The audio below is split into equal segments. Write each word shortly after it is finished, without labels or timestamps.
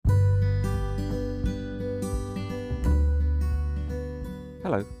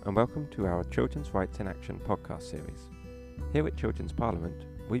Hello and welcome to our Children's Rights in Action podcast series. Here at Children's Parliament,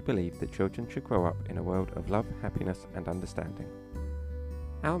 we believe that children should grow up in a world of love, happiness and understanding.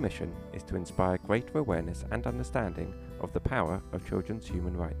 Our mission is to inspire greater awareness and understanding of the power of children's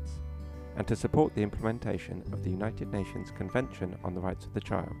human rights, and to support the implementation of the United Nations Convention on the Rights of the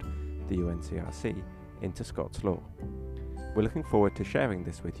Child, the UNCRC, into Scots law. We're looking forward to sharing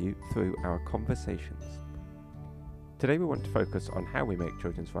this with you through our conversations. Today we want to focus on how we make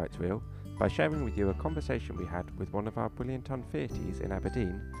children's rights real by sharing with you a conversation we had with one of our brilliant Unfearties in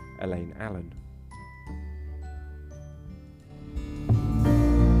Aberdeen, Elaine Allan.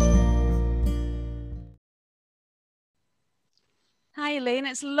 Hi Elaine,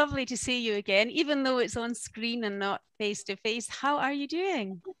 it's lovely to see you again, even though it's on screen and not face to face. How are you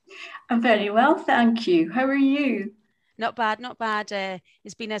doing? I'm very well, thank you. How are you? Not bad, not bad.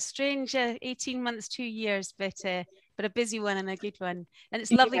 It's been a strange 18 months, 2 years, but a busy one and a good one. And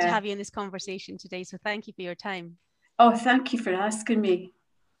it's lovely to have you in this conversation today, so thank you for your time. Oh, thank you for asking me.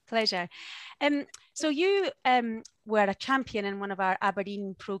 Pleasure. So you were a champion in one of our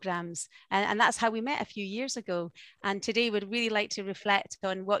Aberdeen programmes, and that's how we met a few years ago. And today we'd really like to reflect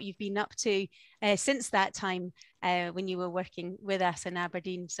on what you've been up to since that time when you were working with us in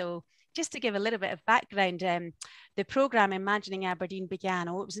Aberdeen. So just to give a little bit of background, the programme Imagining Aberdeen began,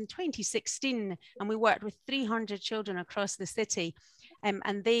 it was in 2016, and we worked with 300 children across the city.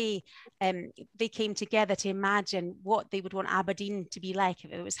 And they came together to imagine what they would want Aberdeen to be like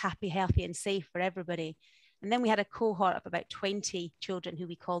if it was happy, healthy and safe for everybody. And then we had a cohort of about 20 children who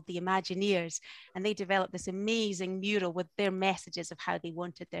we called the Imagineers, and they developed this amazing mural with their messages of how they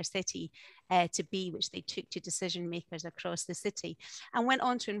wanted their city to be, which they took to decision makers across the city and went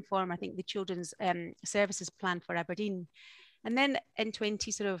on to inform, I think, the Children's Services Plan for Aberdeen. And then in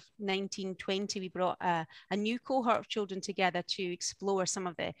 2019-20, we brought a new cohort of children together to explore some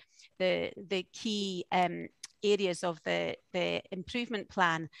of the key areas of the improvement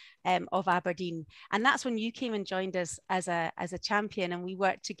plan of Aberdeen. And that's when you came and joined us as a champion, and we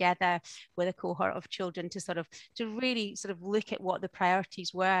worked together with a cohort of children to really look at what the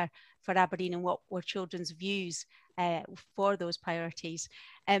priorities were for Aberdeen and what were children's views for those priorities.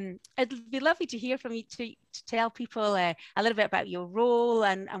 It'd be lovely to hear from you to tell people a little bit about your role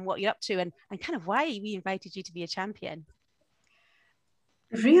and what you're up to and kind of why we invited you to be a champion.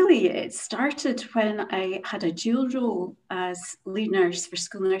 Really, it started when I had a dual role as lead nurse for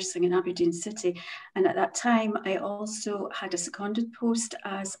school nursing in Aberdeen City. And at that time, I also had a seconded post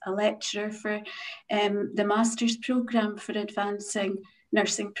as a lecturer for the Master's Programme for Advancing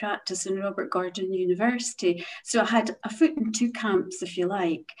Nursing Practice in Robert Gordon University. So I had a foot in two camps, if you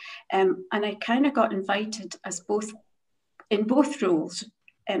like. And I kind of got invited as in both roles.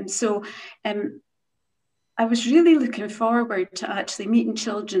 I was really looking forward to actually meeting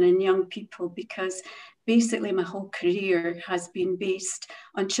children and young people, because basically my whole career has been based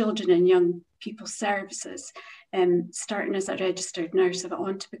on children and young people services. Starting as a registered nurse, I went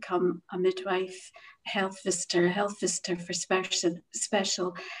on to become a midwife, a health visitor for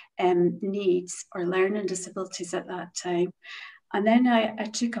special needs or learning disabilities at that time. And then I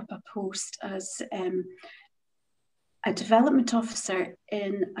took up a post as a development officer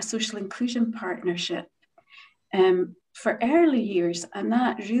in a social inclusion partnership for early years, and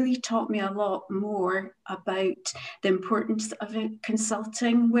that really taught me a lot more about the importance of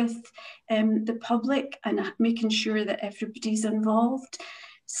consulting with the public and making sure that everybody's involved.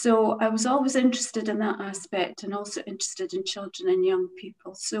 So I was always interested in that aspect and also interested in children and young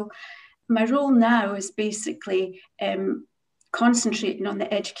people. So my role now is basically concentrating on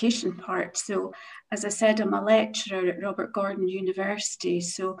the education part. So as I said, I'm a lecturer at Robert Gordon University.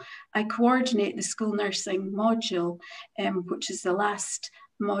 So I coordinate the school nursing module, which is the last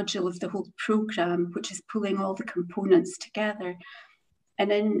module of the whole programme, which is pulling all the components together.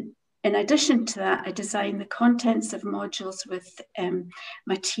 And in addition to that, I design the contents of modules with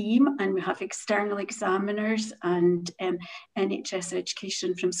my team, and we have external examiners and NHS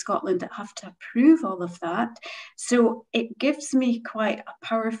Education from Scotland that have to approve all of that. So it gives me quite a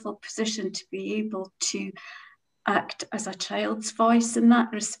powerful position to be able to act as a child's voice in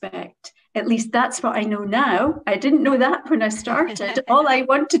that respect. At least that's what I know now. I didn't know that when I started. All I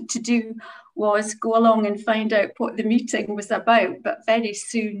wanted to do was go along and find out what the meeting was about, but very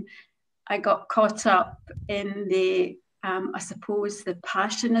soon I got caught up in I suppose, the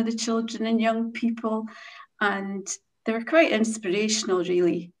passion of the children and young people, and they were quite inspirational,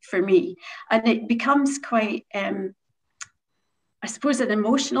 really, for me. And it becomes quite, I suppose, an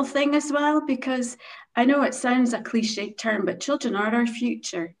emotional thing as well, because I know it sounds a cliche term, but children are our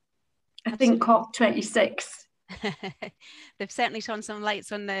future. I think COP26 They've certainly shone some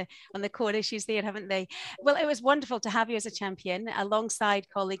lights on the core issues there, haven't they? Well, it was wonderful to have you as a champion alongside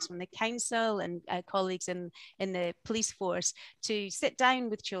colleagues from the council and colleagues in the police force to sit down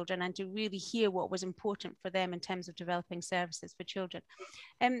with children and to really hear what was important for them in terms of developing services for children.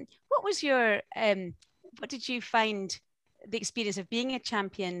 What was your what did you find the experience of being a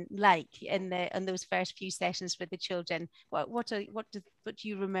champion like in those first few sessions with the children? What do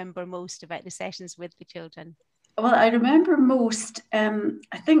you remember most about the sessions with the children? Well, I remember most,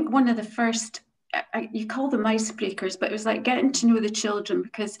 I think one of the first, you call them icebreakers, but it was like getting to know the children,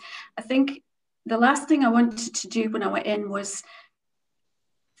 because I think the last thing I wanted to do when I went in was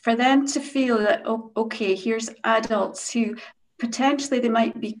for them to feel that, oh, okay, here's adults who potentially they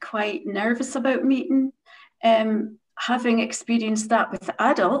might be quite nervous about meeting. Having experienced that with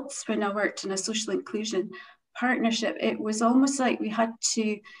adults when I worked in a social inclusion partnership, it was almost like we had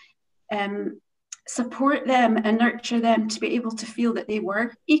to support them and nurture them to be able to feel that they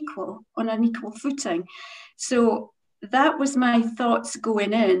were equal, on an equal footing. So that was my thoughts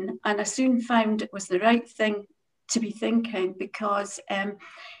going in, and I soon found it was the right thing to be thinking, because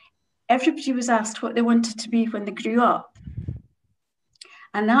everybody was asked what they wanted to be when they grew up.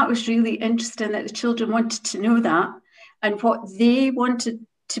 And that was really interesting, that the children wanted to know that and what they wanted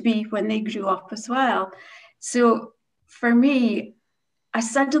to be when they grew up as well. So for me, I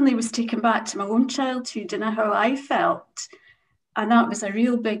suddenly was taken back to my own childhood and how I felt. And that was a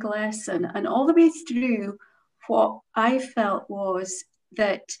real big lesson. And all the way through, what I felt was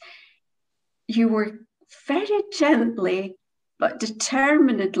that you were very gently but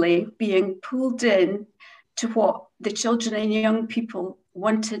determinedly being pulled in to what the children and young people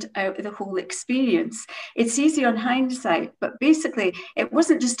wanted out of the whole experience. It's easy on hindsight, but basically it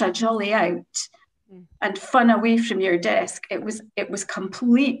wasn't just a jolly out and fun away from your desk. It was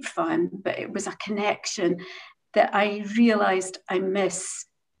complete fun, but it was a connection that I realized I miss,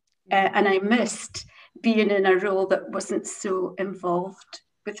 and I missed being in a role that wasn't so involved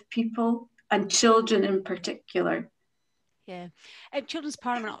with people and children in particular. Yeah, Children's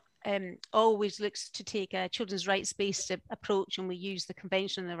Parliament always looks to take a children's rights-based approach, and we use the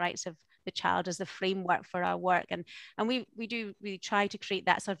Convention on the Rights of the Child as the framework for our work, and we do really try to create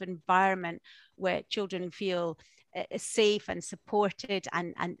that sort of environment where children feel safe and supported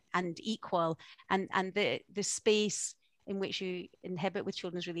and equal, and the space in which you inhabit with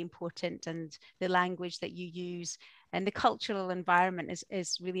children is really important, and the language that you use and the cultural environment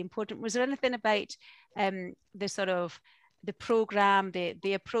is really important. Was there anything about the sort of the program,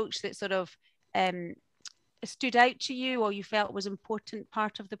 the approach that sort of stood out to you, or you felt was important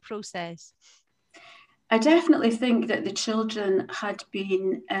part of the process? I definitely think that the children had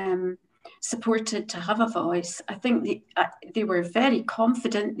been supported to have a voice. I think they were very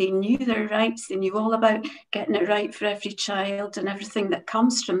confident. They knew their rights. They knew all about getting it right for every child and everything that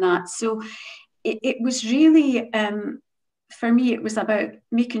comes from that. So it was really, for me, it was about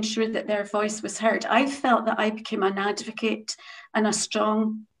making sure that their voice was heard. I felt that I became an advocate, and a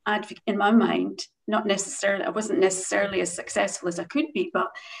strong advocate in my mind. Not necessarily, I wasn't necessarily as successful as I could be, but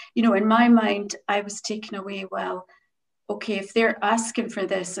in my mind, I was taken away, well, okay, if they're asking for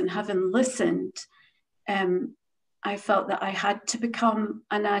this, and having listened, I felt that I had to become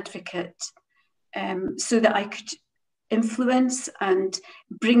an advocate so that I could influence and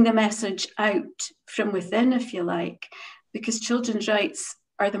bring the message out from within, if you like, because children's rights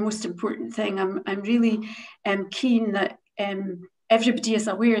are the most important thing. I'm really keen that everybody is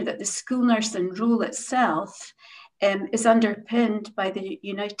aware that the school nursing role itself is underpinned by the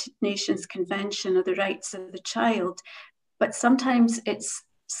United Nations Convention of the Rights of the Child. But sometimes it's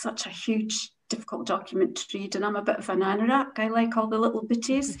such a huge, difficult document to read, and I'm a bit of an anorak. I like all the little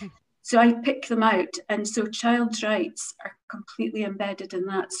bitties. So I pick them out. And so child's rights are completely embedded in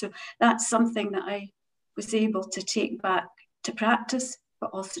that. So that's something that I was able to take back to practice,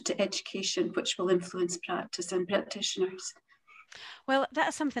 but also to education, which will influence practice and practitioners. Well,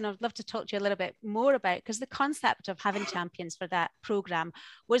 that's something I'd love to talk to you a little bit more about, because the concept of having champions for that programme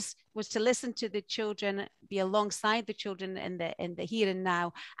was to listen to the children, be alongside the children in the here and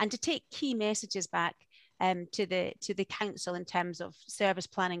now, and to take key messages back to the council in terms of service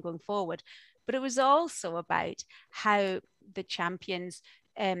planning going forward. But it was also about how the champions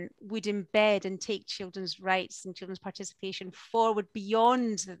would embed and take children's rights and children's participation forward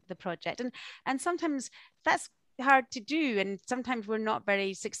beyond the project. And sometimes that's hard to do, and sometimes we're not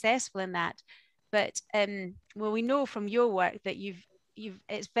very successful in that. But well, we know from your work that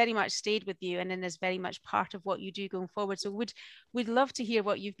it's very much stayed with you, and then is very much part of what you do going forward. So we'd love to hear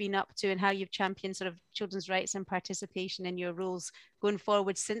what you've been up to and how you've championed sort of children's rights and participation in your roles going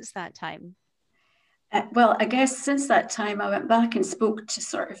forward since that time. Well, I guess since that time, I went back and spoke to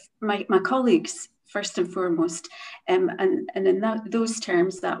sort of my colleagues first and foremost. And in those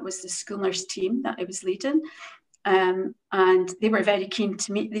terms, that was the school nurse team that I was leading. And they were very keen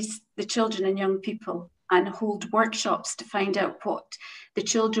to meet the children and young people and hold workshops to find out what the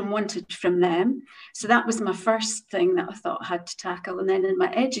children wanted from them. So that was my first thing that I thought I had to tackle. And then in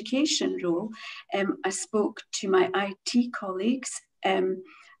my education role, I spoke to my IT colleagues.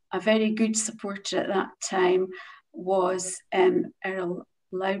 A very good supporter at that time was Errol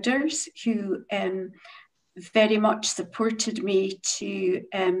Louders, who very much supported me to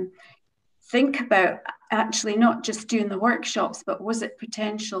think about actually not just doing the workshops, but was it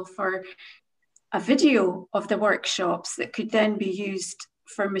potential for a video of the workshops that could then be used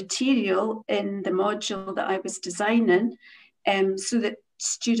for material in the module that I was designing, so that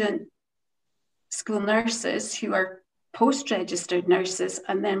student school nurses who are post-registered nurses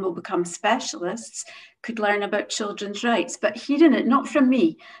and then will become specialists could learn about children's rights, but hearing it not from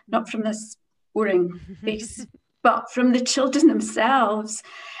me, not from this boring face, but from the children themselves.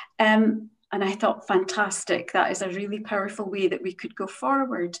 And I thought, fantastic, that is a really powerful way that we could go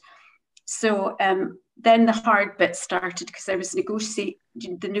forward. So then the hard bit started, because I was the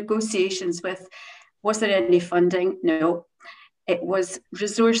negotiations with, was there any funding? No. It was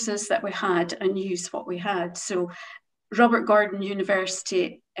resources that we had and use what we had. So Robert Gordon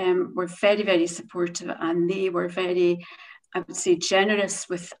University were very, very supportive, and they were very, I would say, generous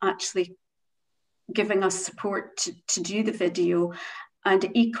with actually giving us support to do the video. And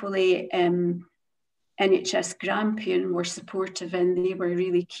equally, NHS Grampian were supportive, and they were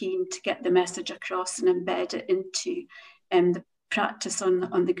really keen to get the message across and embed it into the practice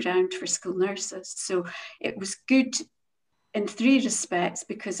on the ground for school nurses. So it was good in three respects,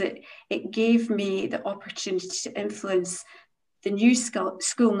 because it gave me the opportunity to influence the new school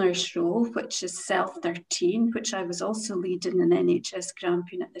nurse role, which is Cell 13, which I was also leading in NHS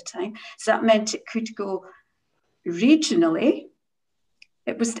Grampian at the time. So that meant it could go regionally.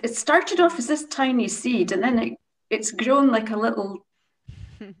 It started off as this tiny seed, and then it's grown like a little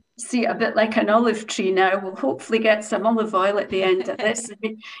seed, a bit like an olive tree now. We'll hopefully get some olive oil at the end of this.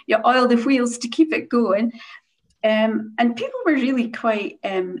 You oil the wheels to keep it going. And people were really quite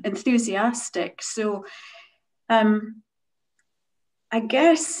enthusiastic. So I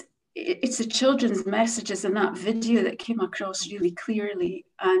guess it's the children's messages in that video that came across really clearly.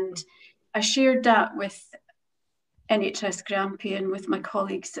 And I shared that with NHS Grampian, with my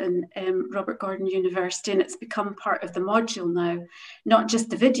colleagues in Robert Gordon University, and it's become part of the module now. Not just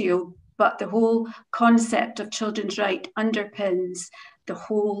the video, but the whole concept of children's right underpins the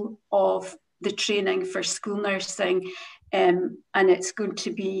whole of the training for school nursing, and it's going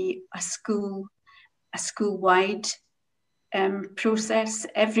to be a school-wide process.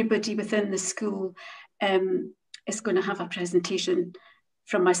 Everybody within the school is going to have a presentation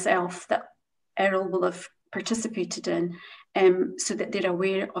from myself that Errol will have participated in, so that they're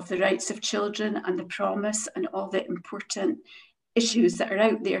aware of the rights of children and the promise and all the important issues that are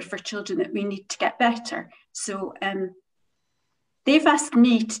out there for children that we need to get better. So they've asked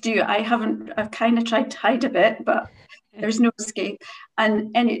me to do it. I've kind of tried to hide a bit, but there's no escape.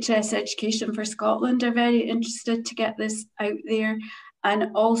 And NHS Education for Scotland are very interested to get this out there.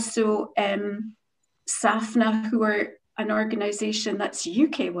 And also SAFNA, who are an organisation that's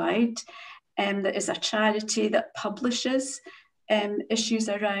UK-wide, that is a charity that publishes issues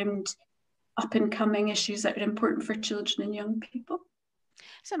around up-and-coming issues that are important for children and young people.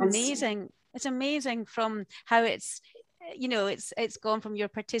 It's amazing. It's amazing from how it's gone from your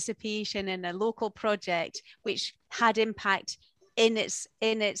participation in a local project which had impact in its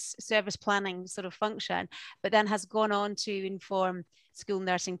service planning sort of function, but then has gone on to inform school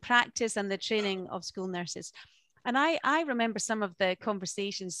nursing practice and the training of school nurses. And I remember some of the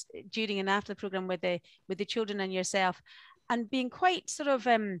conversations during and after the program with the children and yourself, and being quite sort of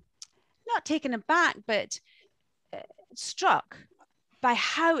not taken aback, but struck by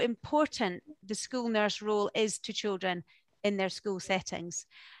how important the school nurse role is to children in their school settings,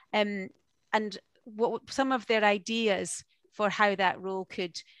 and what some of their ideas for how that role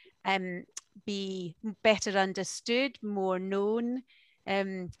could be better understood, more known.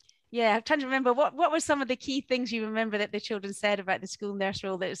 Yeah, I'm trying to remember what were some of the key things you remember that the children said about the school nurse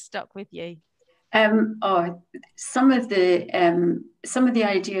role that has stuck with you? Some of the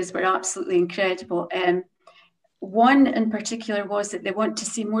ideas were absolutely incredible. One in particular was that they want to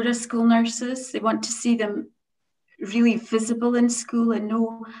see more of school nurses. They want to see them really visible in school and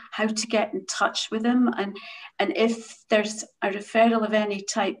know how to get in touch with them. And if there's a referral of any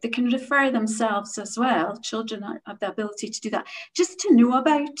type, they can refer themselves as well. Children have the ability to do that, just to know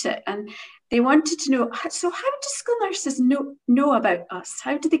about it. And they wanted to know, so how do school nurses know about us?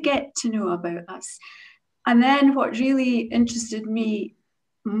 How do they get to know about us? And then what really interested me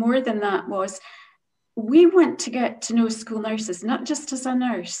more than that was, we want to get to know school nurses, not just as a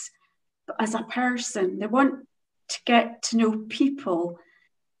nurse, but as a person. They want to get to know people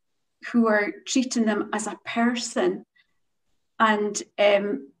who are treating them as a person, and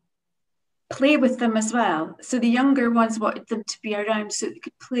play with them as well. So the younger ones wanted them to be around so they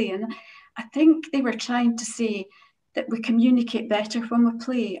could play. And I think they were trying to say that we communicate better when we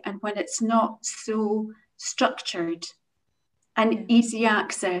play and when it's not so structured and easy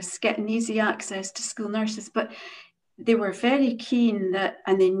access, getting easy access to school nurses. But they were very keen that,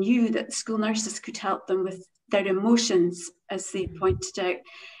 and they knew that school nurses could help them with their emotions, as they pointed out.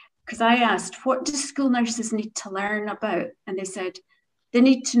 Because I asked, what do school nurses need to learn about? And they said, they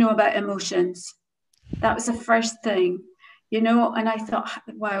need to know about emotions. That was the first thing, you know, and I thought,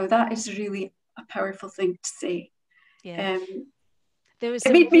 wow, that is really a powerful thing to say. Yeah.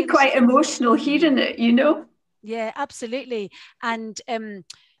 It made me quite emotional hearing it, you know? Yeah, absolutely. And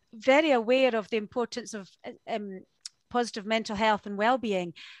very aware of the importance of positive mental health and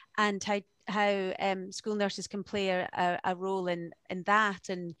well-being, and how school nurses can play a role in that,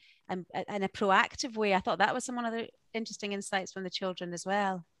 and in a proactive way. I thought that was one of the interesting insights from the children as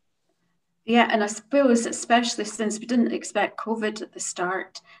well. Yeah, and I suppose especially since we didn't expect COVID at the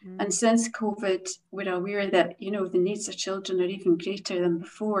start, and since COVID, we're aware that, you know, the needs of children are even greater than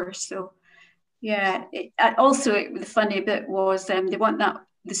before. So yeah, the funny bit was they want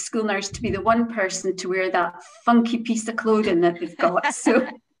the school nurse to be the one person to wear that funky piece of clothing that they've got. So.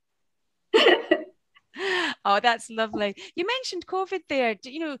 Oh, that's lovely. You mentioned COVID there.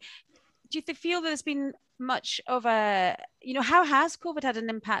 Do you feel there's been much of a, how has COVID had an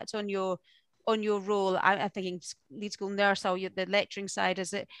impact on your role? I'm thinking lead school nurse, or the lecturing side.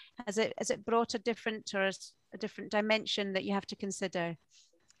 Has it brought a different dimension that you have to consider?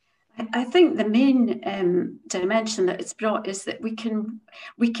 I think the main dimension that it's brought is that we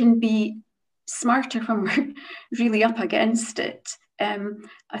can be smarter when we're really up against it.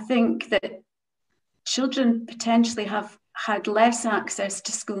 I think that children potentially have had less access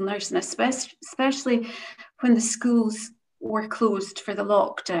to school nursing, especially when the schools were closed for the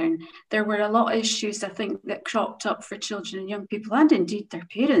lockdown. There were a lot of issues, I think, that cropped up for children and young people, and indeed their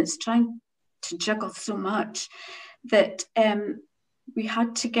parents, trying to juggle so much that we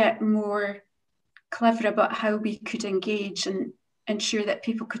had to get more clever about how we could engage and ensure that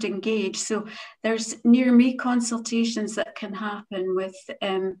people could engage. So there's near me consultations that can happen with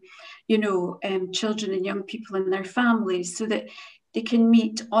children and young people and their families, so that they can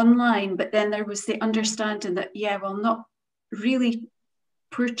meet online. But then there was the understanding that, not really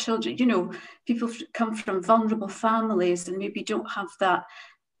poor children, people come from vulnerable families and maybe don't have that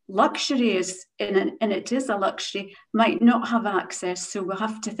luxury, and it is a luxury, might not have access. So we'll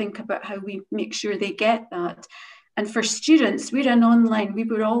have to think about how we make sure they get that. And for students, we're an online, we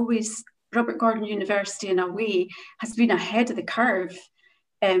were always, Robert Gordon University in a way has been ahead of the curve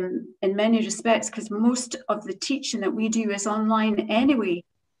in many respects, because most of the teaching that we do is online anyway.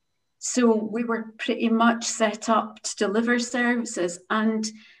 So we were pretty much set up to deliver services. And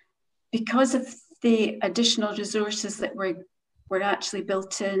because of the additional resources that were actually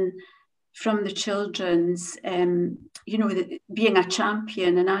built in from the children's, being a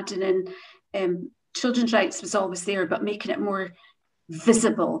champion and adding in children's rights was always there, but making it more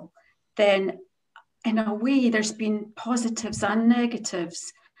visible, then in a way there's been positives and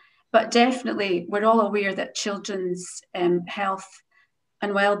negatives. But definitely we're all aware that children's health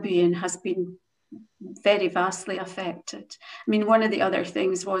and well-being has been very vastly affected. I mean, one of the other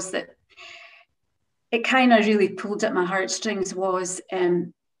things was that it kind of really pulled at my heartstrings was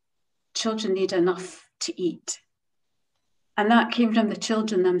children need enough to eat. And that came from the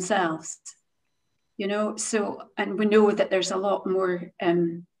children themselves, so, and we know that there's a lot more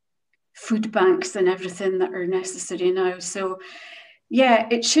food banks and everything that are necessary now. So yeah,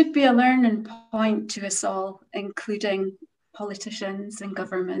 it should be a learning point to us all, including politicians and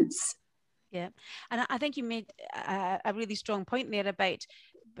governments. Yeah, and I think you made a really strong point there about,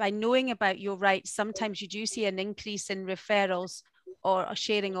 by knowing about your rights, sometimes you do see an increase in referrals or a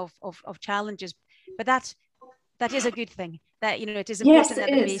sharing of challenges, but that is a good thing. That, it is important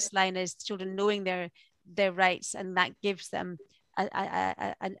that the baseline is children knowing their rights, and that gives them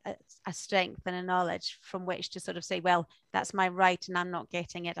a strength and a knowledge from which to sort of say, well, that's my right and I'm not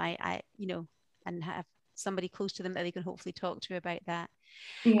getting it. And have somebody close to them that they can hopefully talk to about that.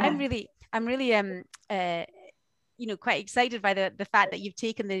 Yeah. I'm really quite excited by the fact that you've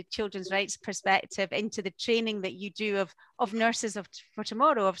taken the children's rights perspective into the training that you do of nurses for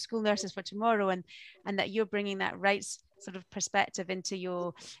tomorrow, of school nurses for tomorrow, and that you're bringing that rights sort of perspective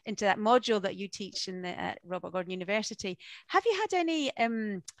into that module that you teach at Robert Gordon University. Have you had any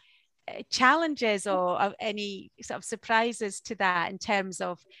challenges or any sort of surprises to that in terms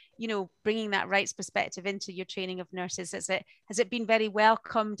of, bringing that rights perspective into your training of nurses? Has it been very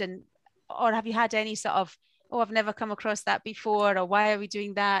welcomed, or have you had any sort of, oh, I've never come across that before, or why are we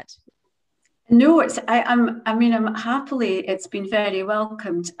doing that? No, I'm happily, it's been very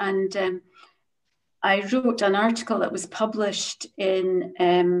welcomed. And I wrote an article that was published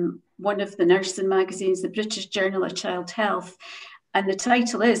in one of the nursing magazines, the British Journal of Child Health. And the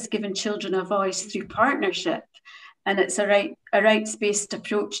title is Giving Children a Voice Through Partnership. And it's a rights-based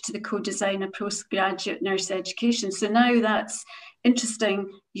approach to the co-design of postgraduate nurse education. So now that's interesting.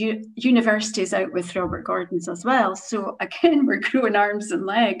 Universities out with Robert Gordon's as well. So again, we're growing arms and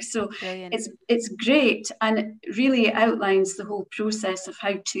legs. So brilliant. It's great, and it really outlines the whole process of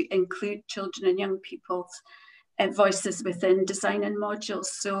how to include children and young people's voices within designing modules.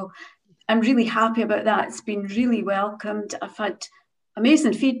 So I'm really happy about that. It's been really welcomed. I've had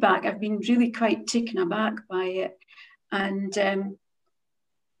amazing feedback. I've been really quite taken aback by it. And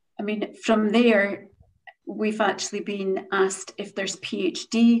from there, we've actually been asked if there's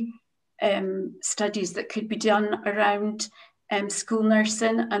PhD studies that could be done around school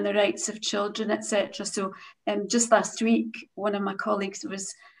nursing and the rights of children, etc. So just last week, one of my colleagues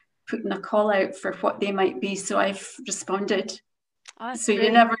was putting a call out for what they might be. So I've responded. Oh, so brilliant.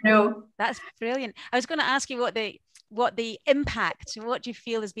 You never know. That's brilliant. I was going to ask you what the impact, what do you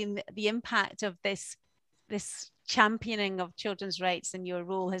feel has been the impact of this championing of children's rights in your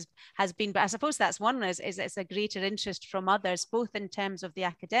role has been, but I suppose that's one is it's a greater interest from others, both in terms of the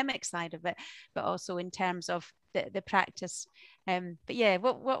academic side of it, but also in terms of the practice. But yeah,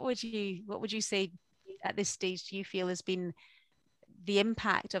 what would you say at this stage do you feel has been the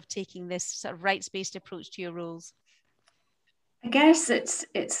impact of taking this sort of rights-based approach to your roles? I guess it's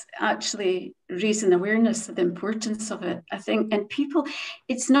actually raising awareness of the importance of it, I think. And people,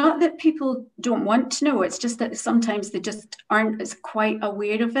 it's not that people don't want to know, it's just that sometimes they just aren't as quite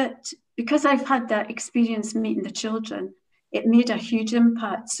aware of it. Because I've had that experience meeting the children, it made a huge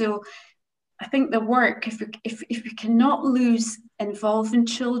impact. So I think the work, if we cannot lose involving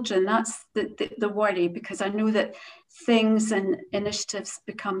children, that's the worry, because I know that things and initiatives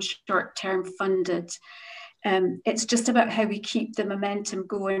become short-term funded. It's just about how we keep the momentum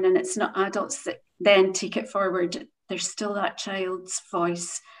going, and it's not adults that then take it forward. There's still that child's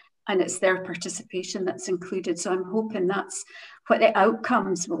voice, and it's their participation that's included. So I'm hoping that's what the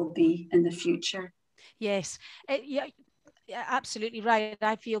outcomes will be in the future. Yes, yeah, absolutely right.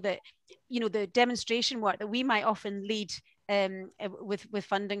 I feel that, the demonstration work that we might often lead with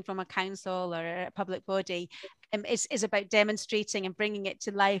funding from a council or a public body is about demonstrating and bringing it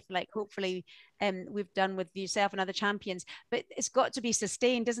to life, like hopefully we've done with yourself and other champions. But it's got to be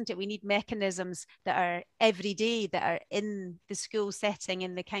sustained, isn't it? We need mechanisms that are everyday, that are in the school setting,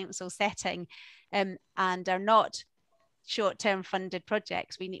 in the council setting, and are not short-term funded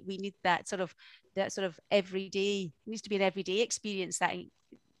projects. We need that sort of everyday, it needs to be an everyday experience, that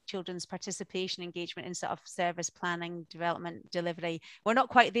children's participation, engagement in sort of service planning, development, delivery. We're not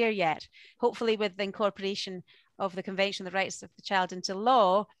quite there yet. Hopefully with the incorporation of the Convention on the Rights of the Child into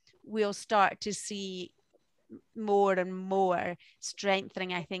law, we'll start to see more and more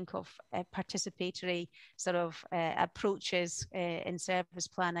strengthening, I think, of participatory sort of approaches in service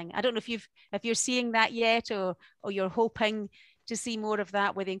planning. I don't know if you're seeing that yet, or you're hoping to see more of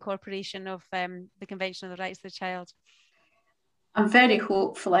that with the incorporation of the Convention on the Rights of the Child. I'm very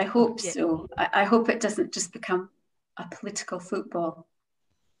hopeful. I hope so. I hope it doesn't just become a political football.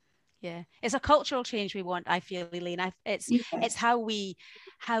 Yeah, it's a cultural change we want, I feel, Elaine. It's how we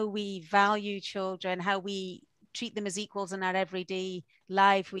value children, how we treat them as equals in our everyday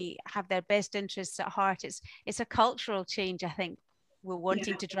life. We have their best interests at heart. It's a cultural change, I think, we're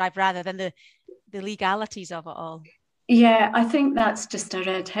wanting to drive, rather than the legalities of it all. Yeah, I think that's just a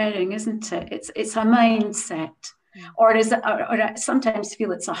red herring, isn't it? It's a mindset. Or is it? Or I sometimes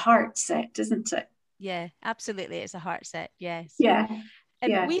feel it's a heart set, isn't it? Yeah, absolutely, it's a heart set. Yes. Yeah.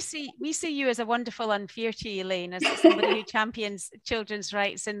 And yeah. we see you as a wonderful Unfeartie, Elaine, as somebody who champions children's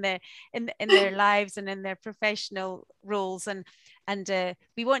rights in their lives and in their professional roles, and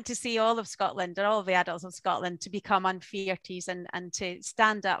we want to see all of Scotland, and all of the adults of Scotland, to become Unfearties and to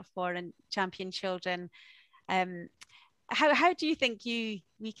stand up for and champion children. how do you think we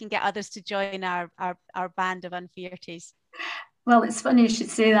can get others to join our band of Unfearties? Well, it's funny you should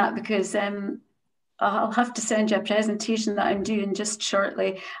say that, because I'll have to send you a presentation that I'm doing just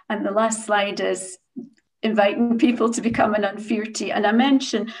shortly, and the last slide is inviting people to become an Unfeartie. And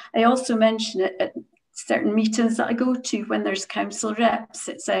I also mention it at certain meetings that I go to when there's council reps,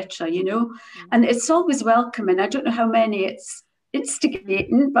 etc. And it's always welcoming. I don't know how many it's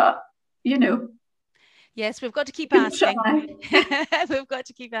instigating, but Yes, we've got to keep asking. We've got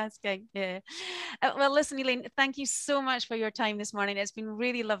to keep asking. Yeah. Well, listen, Elaine, thank you so much for your time this morning. It's been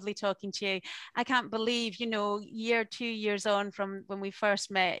really lovely talking to you. I can't believe, 2 years on from when we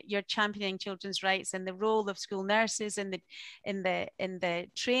first met, you're championing children's rights and the role of school nurses in the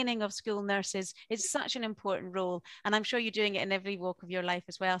training of school nurses. It's such an important role, and I'm sure you're doing it in every walk of your life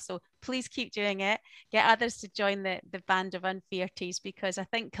as well. So please keep doing it. Get others to join the band of Unfearties, because I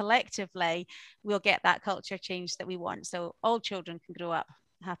think collectively we'll get that culture change that we want, so all children can grow up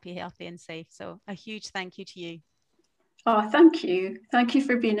happy, healthy and safe. So a huge thank you to you. Oh, thank you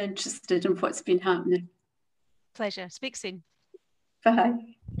for being interested in what's been happening. Pleasure. Speak soon. Bye.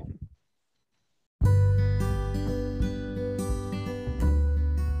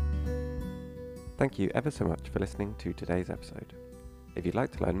 Thank you ever so much for listening to today's episode. If you'd like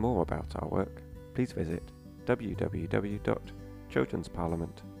to learn more about our work, please visit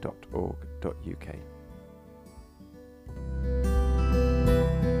www.childrensparliament.org.uk.